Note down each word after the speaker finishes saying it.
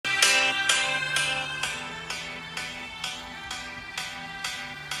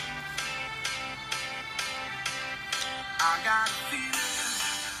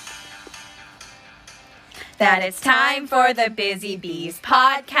That it's time for the Busy Bees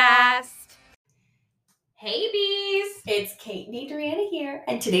podcast. Hey bees! It's Kate and Adriana here,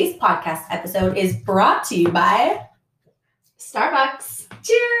 and today's podcast episode is brought to you by Starbucks.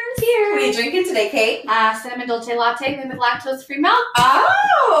 Cheers! Cheers! What are you drinking today, Kate? Cinnamon dolce latte made with lactose-free milk.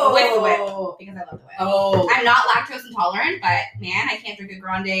 Oh! With the whip, because I love the whip. Oh. I'm not lactose intolerant, but man, I can't drink a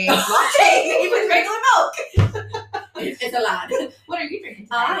grande latte with regular milk. It's allowed. What are you drinking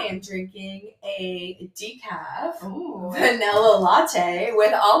today? I am drinking a decaf Ooh. vanilla latte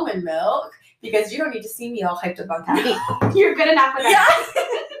with almond milk because you don't need to see me all hyped up on caffeine. You're good enough with that.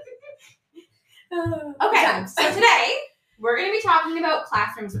 Okay, So today, we're going to be talking about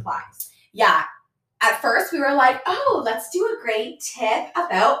classroom supplies. Yeah. At first, we were like, oh, let's do a great tip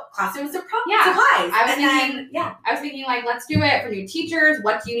about classroom supplies. I was thinking, like, let's do it for new teachers.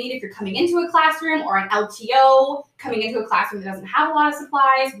 What do you need if you're coming into a classroom, or an LTO coming into a classroom that doesn't have a lot of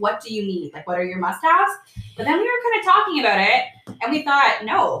supplies? What do you need? Like, what are your must-haves? But then we were kind of talking about it, and we thought,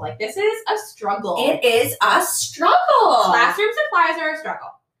 no, like, this is a struggle. It is a struggle. Classroom supplies are a struggle.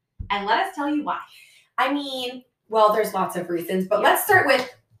 And let us tell you why. I mean, well, there's lots of reasons, but let's start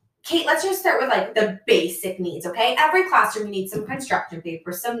with, Kate, let's just start with like the basic needs, okay? Every classroom, you need some construction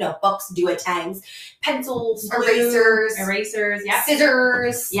paper, some notebooks, do-it-tangs, pencils, erasers, yes.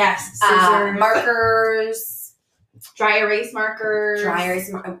 Scissors. Yes, scissors. Markers. Dry erase markers.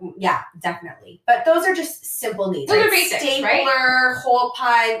 Yeah, definitely. But those are just simple needs. Those are basics, Stapler, right? hole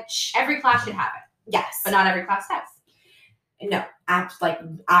punch. Every class should have it. Yes. But not every class does. No,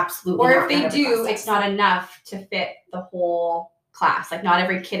 absolutely Or not. if they do, it's not enough to fit the whole class. Like, not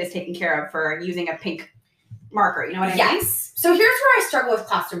every kid is taken care of for using a pink marker. You know what I mean? Yes. So here's where I struggle with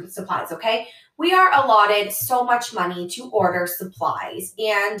classroom supplies, okay? We are allotted so much money to order supplies.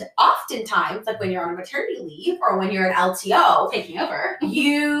 And oftentimes, like when you're on a maternity leave or when you're an LTO, Taking over.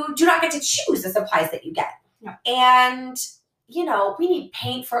 you do not get to choose the supplies that you get. No. And, you know, we need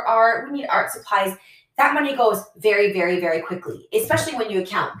paint for art. We need art supplies. That money goes very, very, very quickly, especially when you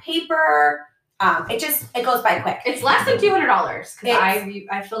account paper. It goes by quick. It's less than $200 because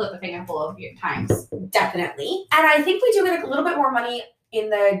I filled up the thing a full of times. Definitely. And I think we do get a little bit more money in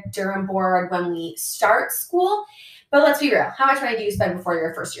the Durham board when we start school. But let's be real. How much money do you spend before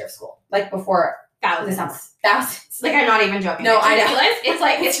your first year of school? Like before Thousands. the summer? Thousands. Like, I'm not even joking. No, it's I know. ridiculous. It's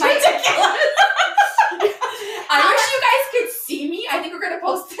like, it's ridiculous. I wish you guys could see me. I think we're going to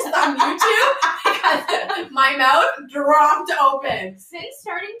post this on YouTube because my mouth dropped open. Since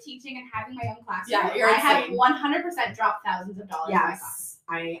starting teaching and having my own classroom, Yeah, I have 100% dropped thousands of dollars in my class.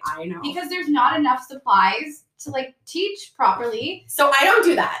 I know. Because there's not enough supplies to, like, teach properly. So I don't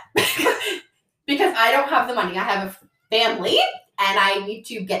do that because I don't have the money. I have a family and I need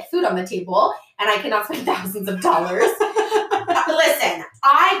to get food on the table and I cannot spend thousands of dollars. Listen,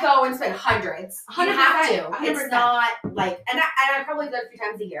 I go and spend hundreds. You have to. 100%. It's not like, and I probably do it a few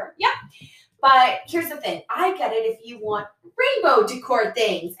times a year. Yep. But here's the thing. I get it if you want rainbow decor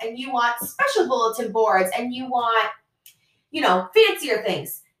things and you want special bulletin boards and you want, you know, fancier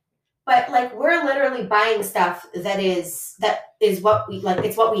things. But like, we're literally buying stuff that is what we like.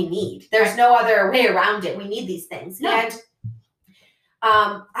 It's what we need. There's no other way around it. We need these things. No. And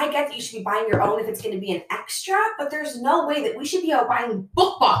I get that you should be buying your own if it's going to be an extra, but there's no way that we should be out buying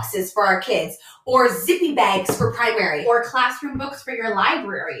book boxes for our kids or zippy bags for primary. Or classroom books for your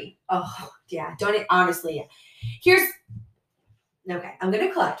library. Oh, yeah. Honestly. Okay, I'm going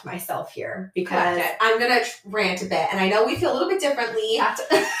to collect myself here because I'm going to rant a bit. And I know we feel a little bit differently,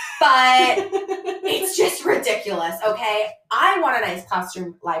 but it's just ridiculous, okay? I want a nice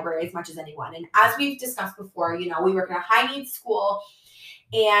classroom library as much as anyone. And as we've discussed before, you know, we work in a high-needs school.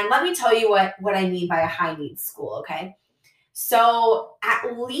 And let me tell you what I mean by a high-needs school, okay? So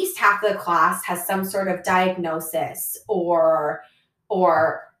at least half the class has some sort of diagnosis or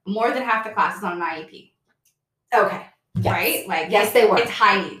more than half the class is on an IEP. Okay. Yes. Right? Like, yes, they were. It's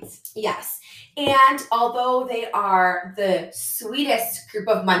high needs. Yes. And although they are the sweetest group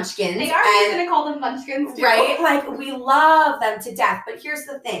of munchkins. They are going to call them munchkins too. Right? Like, we love them to death. But here's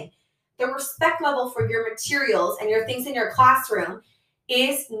the thing. The respect level for your materials and your things in your classroom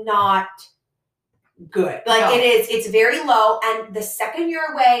is not good. Like, no. It's very low. And the second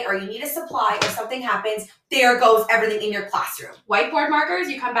you're away or you need a supply or something happens, there goes everything in your classroom. Whiteboard markers,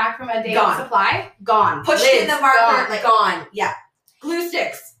 you come back from a day Gone. of supply, gone. Pushed Lids, in the marker, gone. gone. Yeah. Glue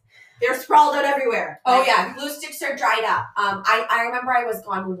sticks, they're sprawled out everywhere. Oh, yeah. Glue sticks are dried up. I remember I was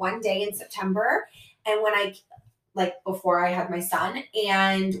gone one day in September. And when before I had my son.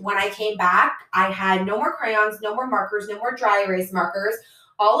 And when I came back, I had no more crayons, no more markers, no more dry erase markers.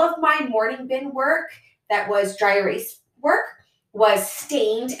 All of my morning bin work that was dry erase work was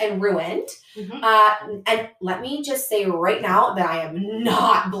stained and ruined. And let me just say right now that I am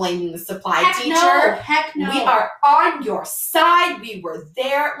not blaming the supply teacher. Heck no. We are on your side. We were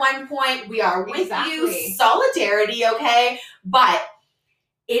there at one point. We are with you. Solidarity, okay? But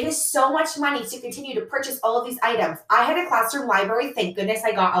it is so much money to continue to purchase all of these items. I had a classroom library. Thank goodness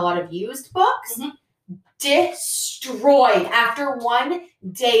I got a lot of used books. Destroyed after one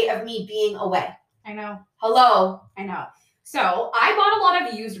day of me being away. I know. Hello. I know. So I bought a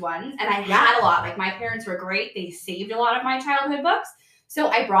lot of used ones, and I had a lot. Like, my parents were great. They saved a lot of my childhood books. So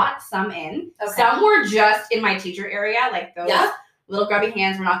I brought some in. Okay. Some were just in my teacher area. Like, those little grubby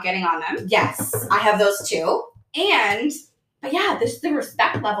hands were not getting on them. Yes, I have those too. But yeah, this is the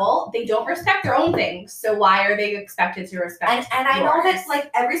respect level. They don't respect their own things. So why are they expected to respect And I know that, like,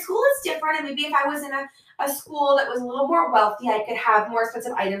 every school is different. And maybe if I was in a school that was a little more wealthy, I could have more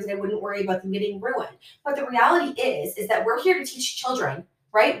expensive items and I wouldn't worry about them getting ruined. But the reality is that we're here to teach children,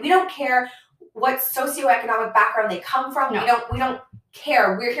 right? We don't care what socioeconomic background they come from. No. We don't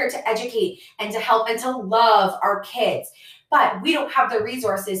care. We're here to educate and to help and to love our kids. But we don't have the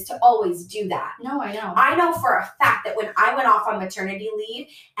resources to always do that. No, I know. I know for a fact that when I went off on maternity leave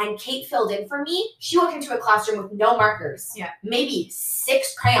and Kate filled in for me, she walked into a classroom with no markers. Yeah. Maybe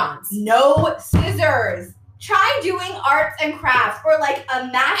 6 crayons. No scissors. Try doing arts and crafts or like a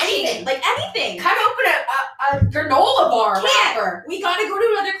matching. Anything. Like anything. Cut open a granola bar wrapper. We got to go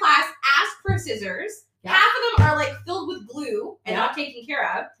to another class, ask for scissors. Yeah. Half of them are like filled with glue and not taken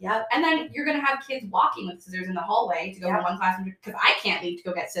care of. Yep. And then you're going to have kids walking with scissors in the hallway to go from one classroom because I can't leave to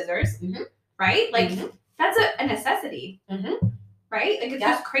go get scissors. Right? Like, that's a necessity. Right? Like, it's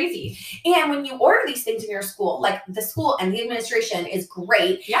just crazy. And when you order these things in your school, like the school and the administration is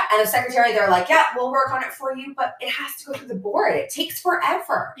great. Yeah. And the secretary, they're like, yeah, we'll work on it for you, but it has to go through the board. It takes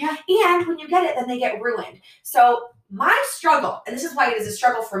forever. Yeah. And when you get it, then they get ruined. So my struggle, and this is why it is a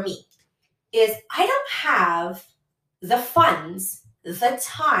struggle for me, is I don't have the funds, the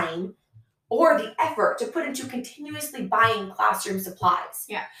time, or the effort to put into continuously buying classroom supplies.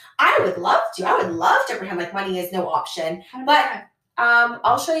 Yeah. I would love to. I would love to pretend like money is no option. 100%. But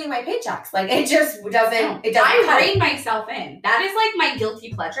I'll show you my paychecks. Like, it just doesn't. I rein myself in. That is like my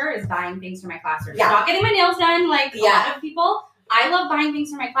guilty pleasure is buying things for my classroom. Yeah. Not getting my nails done like a lot of people. I love buying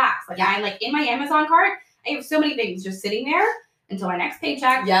things for my class. Like, I'm like in my Amazon cart. I have so many things just sitting there until my next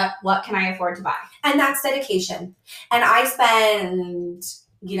paycheck. Yeah. What can I afford to buy? And that's dedication. And I spend,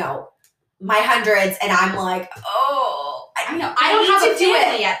 my hundreds, and I'm like, oh, I know. I don't have a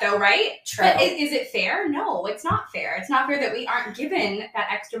family yet, though, right? True. But is it fair? No, it's not fair. It's not fair that we aren't given that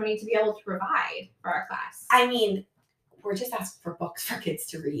extra money to be able to provide for our class. I mean, we're just asking for books for kids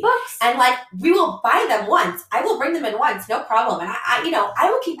to read. Books. And like, we will buy them once. I will bring them in once, no problem. And I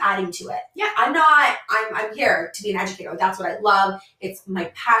will keep adding to it. Yeah. I'm here to be an educator. That's what I love. It's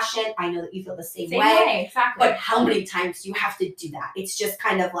my passion. I know that you feel the same way. Exactly. But how many times do you have to do that? It's just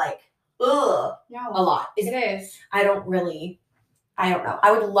kind of like, a lot. It is. I don't know.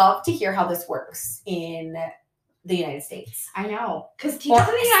 I would love to hear how this works in the United States. I know. Because teachers in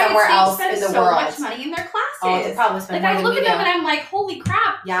the United States spend so much money in their classes. Oh, they probably spend more than we do. I look at them and I'm like, holy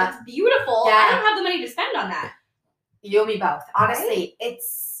crap. Yeah. It's beautiful. Yeah. I don't have the money to spend on that. You and me both. Honestly, right?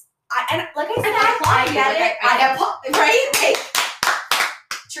 And like I said, I get it. Right?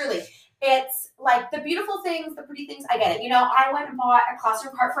 Truly. It's like the beautiful things, the pretty things, I get it. I went and bought a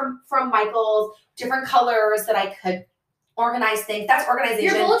classroom cart from Michael's, different colors that I could organize things. That's organization.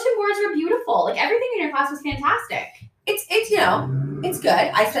 Your bulletin boards were beautiful. Like, everything in your class was fantastic. It's it's good.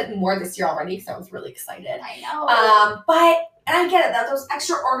 I spent more this year already, so I was really excited. I know. And I get it, that those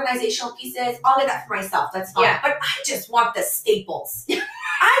extra organizational pieces, I'll get that for myself. That's fine. Yeah. But I just want the staples.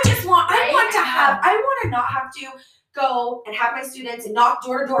 I want to not have to go and have my students knock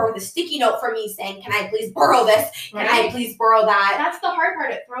door to door with a sticky note from me saying, can I please borrow this? Can I please borrow that? That's the hard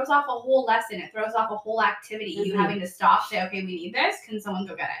part. It throws off a whole lesson. It throws off a whole activity. You having to stop, say, okay, we need this. Can someone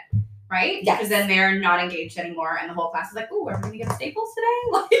go get it? Right? Yes. Because then they're not engaged anymore and the whole class is like, oh, are we going to get Staples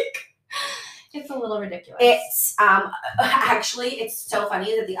today? Like, it's a little ridiculous. It's actually, it's so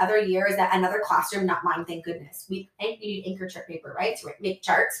funny that the other year is that another classroom, not mine, thank goodness. We need anchor chart paper, right? To make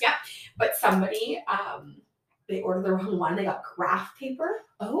charts. Yeah. But somebody, they ordered the wrong one. They got graph paper.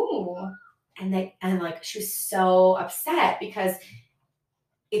 Oh. And like, she was so upset because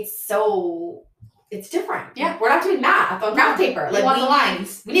it's different. Yeah. We're not doing math on graph paper. Like, we want the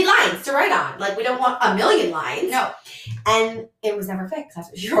lines. We need lines to write on. Like, we don't want a million lines. No. And it was never fixed. That's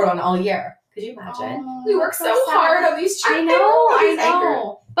what she wrote on all year. Could you imagine? Oh, we worked so hard on these chart I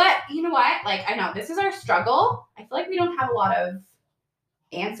know. But you know what? Like, I know this is our struggle. I feel like we don't have a lot of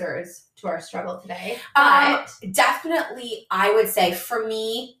answers to our struggle today. Definitely, I would say for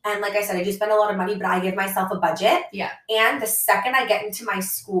me, and like I said, I do spend a lot of money, but I give myself a budget. Yeah. And the second I get into my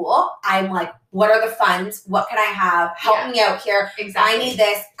school, I'm like, what are the funds? What can I have? Help me out here. Exactly. I need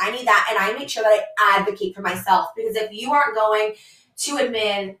this. I need that. And I make sure that I advocate for myself, because if you aren't going to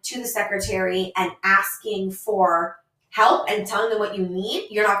admin, to the secretary, and asking for help and telling them what you need,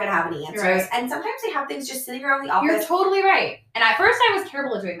 you're not going to have any answers. Right. And sometimes they have things just sitting around the office. You're totally right. And at first I was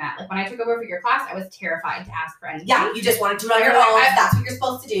terrible at doing that. Like when I took over for your class, I was terrified to ask for anything. Yeah, you just want to do it on your own. That's what you're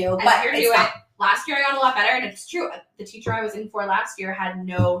supposed to do. But here to do it. Last year I got a lot better, and it's true. The teacher I was in for last year had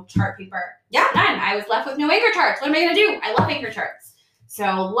no chart paper. Yeah. None. I was left with no anchor charts. What am I going to do? I love anchor charts. So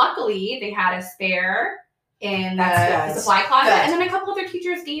luckily they had a spare in the supply closet, and then a couple other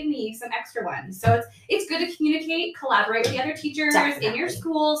teachers gave me some extra ones. So it's good to communicate, collaborate with the other teachers in your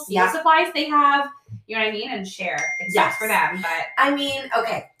school, see what supplies they have, you know what I mean, and share. It's just for them. But I mean,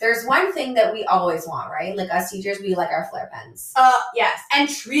 okay, there's one thing that we always want, right? Like us teachers, we like our flare pens. Yes, and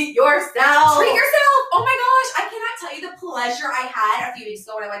treat yourself. Treat yourself. Oh my gosh, I cannot tell you the pleasure I had a few weeks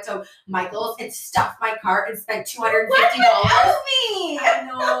ago when I went to Michael's and stuffed my cart and spent $250. What me? I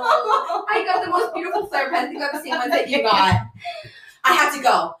know. I got the most beautiful flare pens. You got the same ones that you got. I had to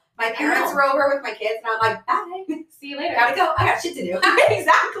go. My parents were over with my kids, and I'm like, bye. See you later. Gotta go. I got shit to do.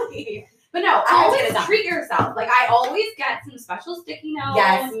 Exactly. But no, always treat yourself. Like I always get some special sticky notes.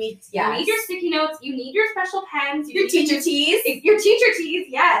 Yes, You need your sticky notes. You need your special pens. Your teacher tees. Your teacher tees.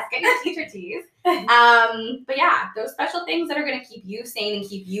 Yes, get your teacher tees. But yeah, those special things that are going to keep you sane and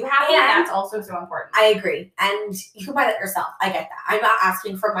keep you happy. That's also so important. I agree, and you can buy that yourself. I get that. I'm not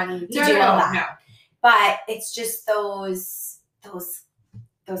asking for money to do all that. No. But it's just those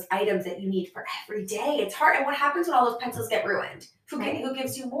items that you need for every day. It's hard. And what happens when all those pencils get ruined? Who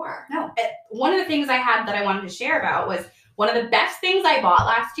gives you more? No. One of the things I had that I wanted to share about was one of the best things I bought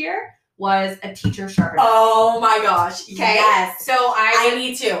last year was a teacher sharpener. Oh my gosh. Okay. Yes. So I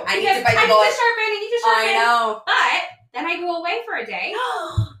need to. I need to bite the bullet. I need to sharpen. I know. But then I go away for a day.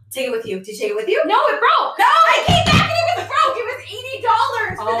 Take it with you. Did you take it with you? No, it broke. No. I came back and it was broke. It was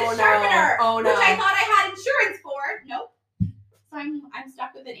 $80 for the sharpener. Oh no. Which I thought I had insurance for. Nope. So I'm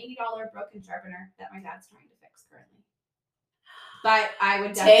stuck with an $80 broken sharpener that my dad's trying to fix currently. But I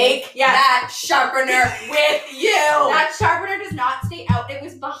would definitely take that sharpener with you. That sharpener does not stay out. It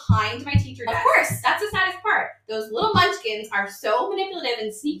was behind my teacher desk. Of course. That's the saddest part. Those little munchkins are so manipulative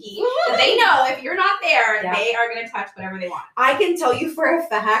and sneaky that they know if you're not there, they are going to touch whatever they want. I can tell you for a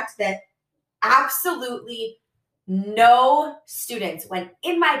fact that absolutely no students went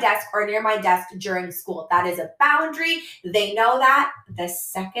in my desk or near my desk during school. That is a boundary. They know that the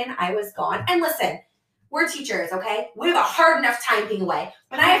second I was gone. And listen, we're teachers, okay? We have a hard enough time being away.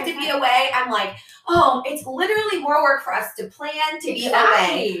 When I have to be away, I'm like, oh, it's literally more work for us to plan to be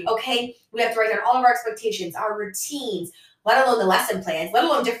away, okay? We have to write down all of our expectations, our routines, let alone the lesson plans, let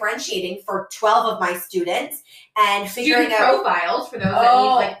alone differentiating for 12 of my students and figuring out profiles for those that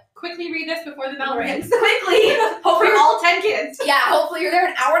need, like, quickly read this before the bell rings. Quickly. Hopefully all 10 kids. Yeah, hopefully you're there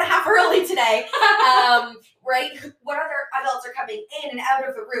an hour and a half early today. Right? What other adults are coming in and out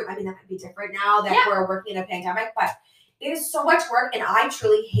of the room? I mean, that might be different now that we're working in a pandemic, but it is so much work, and I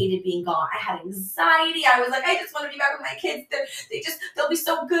truly hated being gone. I had anxiety. I was like, I just want to be back with my kids. They'll be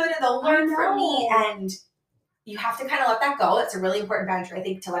so good, and they'll learn from me. And you have to kind of let that go. It's a really important boundary, I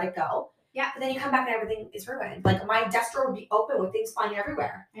think, to let it go. Yeah, but then you come back and everything is ruined. Like my desk drawer would be open with things flying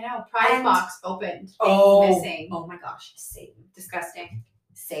everywhere. I know. Prize box opened. Things missing. Oh my gosh. Same. Disgusting.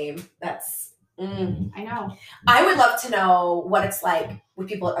 Same. That's. I know. I would love to know what it's like with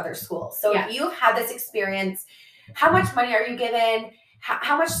people at other schools. So if you've had this experience, how much money are you given?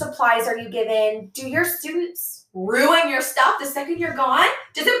 How much supplies are you given? Do your students ruin your stuff the second you're gone?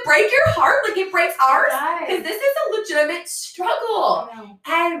 Does it break your heart like it breaks ours? Because this is a legitimate struggle.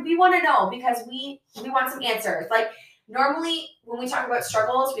 And we want to know because we want some answers. Like normally when we talk about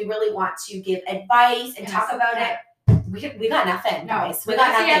struggles, we really want to give advice and talk about it. We got nothing, guys. We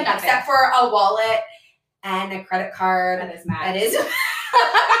got nothing except for a wallet and a credit card. That is mad. That is.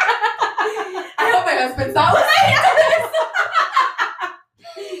 I hope my husband's not listening.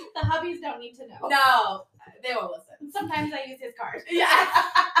 The hubbies don't need to know. No, they won't listen. Sometimes I use his card. Yeah.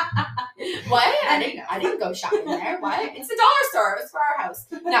 What? I didn't go shopping there. What? It's the dollar store. It's for our house.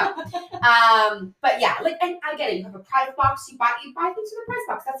 No. But yeah, like, and I get it. You have a prize box. You buy things for the prize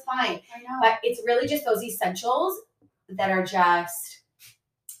box. That's fine. I know. But it's really just those essentials that are just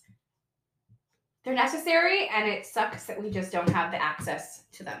they're necessary, and it sucks that we just don't have the access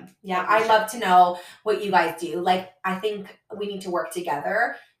to them. Yeah, I'd love to know what you guys do. Like, I think we need to work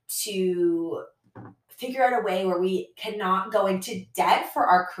together to figure out a way where we cannot go into debt for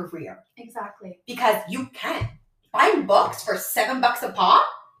our career. Exactly. Because you can. Buying books for $7 a pop?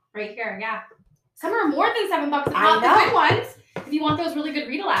 Right here, yeah. Some are more than $7 a pop. I know. The good ones, if you want those really good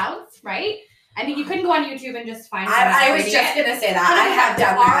read alouds, right? I mean, you couldn't go on YouTube and just find. I was just gonna say that. I have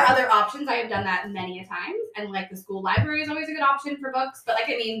done that. There are other options. I have done that many a times, and like the school library is always a good option for books. But like,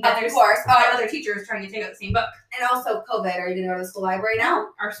 I mean, there's other teachers trying to take out the same book. And also COVID. Are you gonna go to the school library now?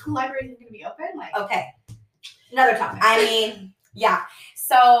 Our school library isn't gonna be open. Like, okay, another topic. I mean, yeah.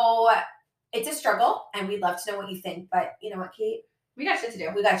 So it's a struggle, and we'd love to know what you think. But you know what, Kate? We got shit to do.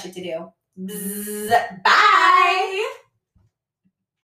 We got shit to do. Bye.